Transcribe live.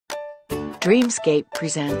Dreamscape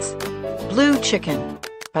presents Blue Chicken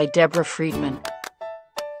by Deborah Friedman.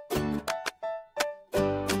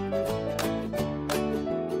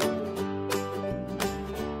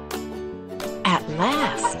 At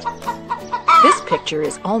last! This picture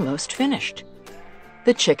is almost finished.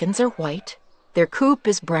 The chickens are white, their coop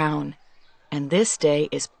is brown, and this day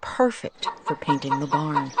is perfect for painting the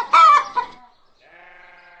barn.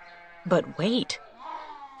 But wait,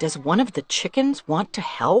 does one of the chickens want to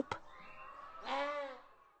help?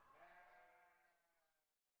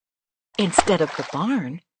 Instead of the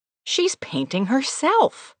barn, she's painting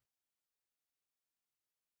herself.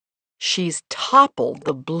 She's toppled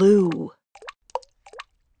the blue.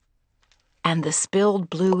 And the spilled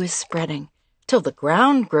blue is spreading till the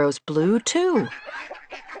ground grows blue too.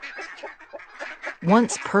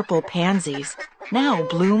 Once purple pansies, now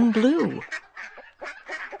bloom blue.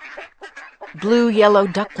 Blue-yellow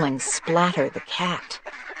ducklings splatter the cat.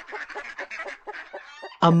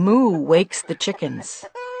 A moo wakes the chickens.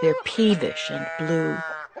 They're peevish and blue.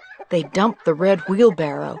 They dump the red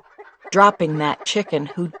wheelbarrow, dropping that chicken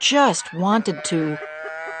who just wanted to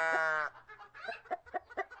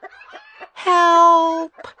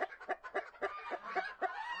help.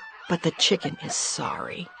 But the chicken is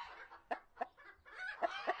sorry.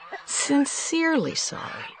 Sincerely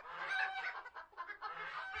sorry.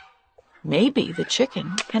 Maybe the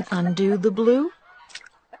chicken can undo the blue.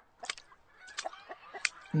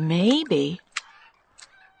 Maybe,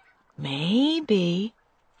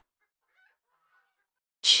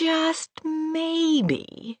 just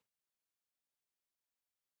maybe.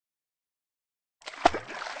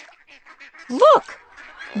 Look!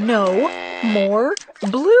 No more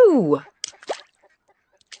blue.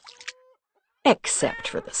 Except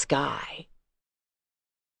for the sky.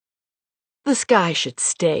 The sky should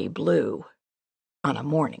stay blue on a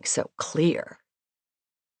morning so clear.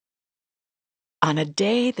 On a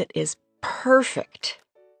day that is perfect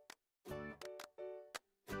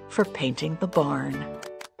for painting the barn.